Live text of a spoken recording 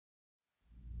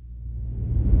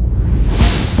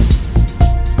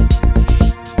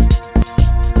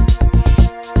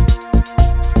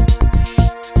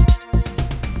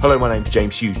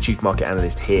James Hughes, Chief Market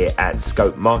Analyst here at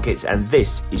Scope Markets, and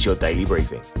this is your daily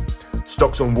briefing.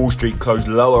 Stocks on Wall Street closed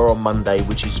lower on Monday,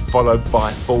 which is followed by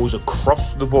falls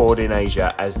across the board in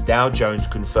Asia as Dow Jones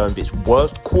confirmed its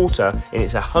worst quarter in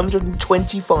its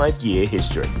 125-year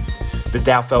history. The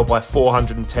Dow fell by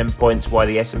 410 points, while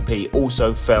the S&P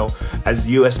also fell as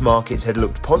the US markets had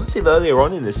looked positive earlier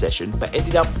on in the session but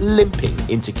ended up limping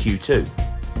into Q2.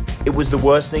 It was the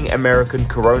worsening American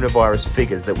coronavirus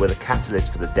figures that were the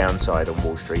catalyst for the downside on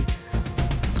Wall Street,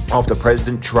 after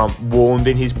President Trump warned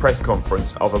in his press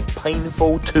conference of a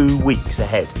painful 2 weeks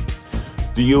ahead.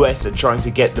 The US are trying to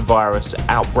get the virus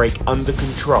outbreak under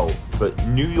control, but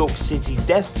New York City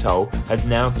death toll has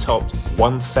now topped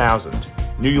 1,000.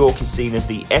 New York is seen as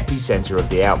the epicenter of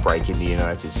the outbreak in the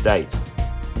United States.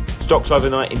 Stocks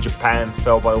overnight in Japan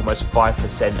fell by almost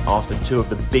 5% after two of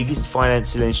the biggest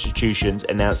financial institutions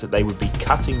announced that they would be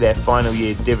cutting their final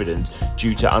year dividends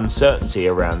due to uncertainty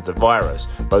around the virus.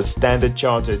 Both Standard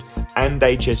Chartered and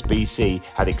HSBC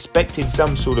had expected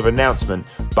some sort of announcement,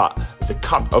 but the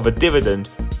cut of a dividend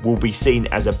will be seen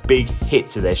as a big hit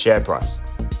to their share price.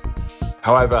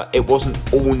 However, it wasn't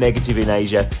all negative in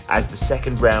Asia, as the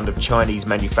second round of Chinese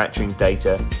manufacturing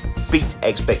data beat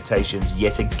expectations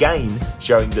yet again,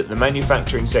 showing that the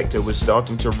manufacturing sector was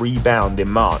starting to rebound in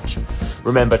March.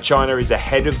 Remember, China is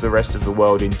ahead of the rest of the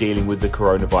world in dealing with the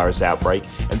coronavirus outbreak,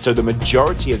 and so the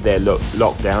majority of their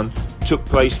lockdown took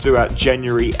place throughout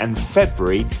January and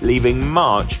February, leaving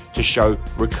March to show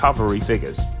recovery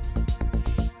figures.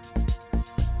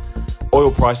 Oil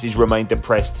prices remain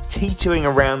depressed, teetering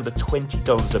around the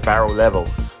 $20 a barrel level.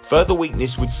 Further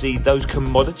weakness would see those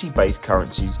commodity-based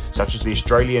currencies such as the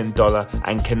Australian dollar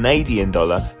and Canadian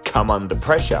dollar come under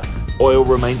pressure. Oil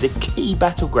remains a key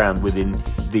battleground within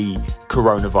the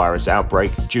coronavirus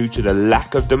outbreak due to the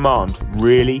lack of demand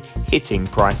really hitting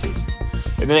prices.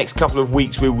 In the next couple of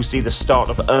weeks, we will see the start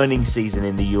of earnings season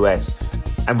in the US,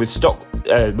 and with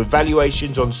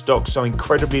valuations on stocks so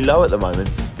incredibly low at the moment,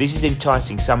 this is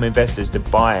enticing some investors to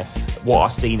buy what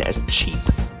are seen as cheap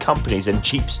companies and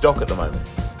cheap stock at the moment.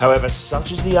 However,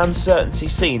 such is the uncertainty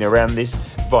seen around this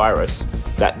virus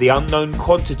that the unknown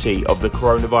quantity of the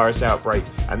coronavirus outbreak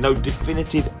and no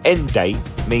definitive end date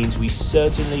means we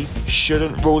certainly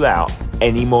shouldn't rule out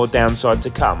any more downside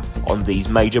to come on these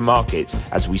major markets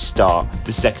as we start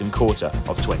the second quarter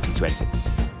of 2020.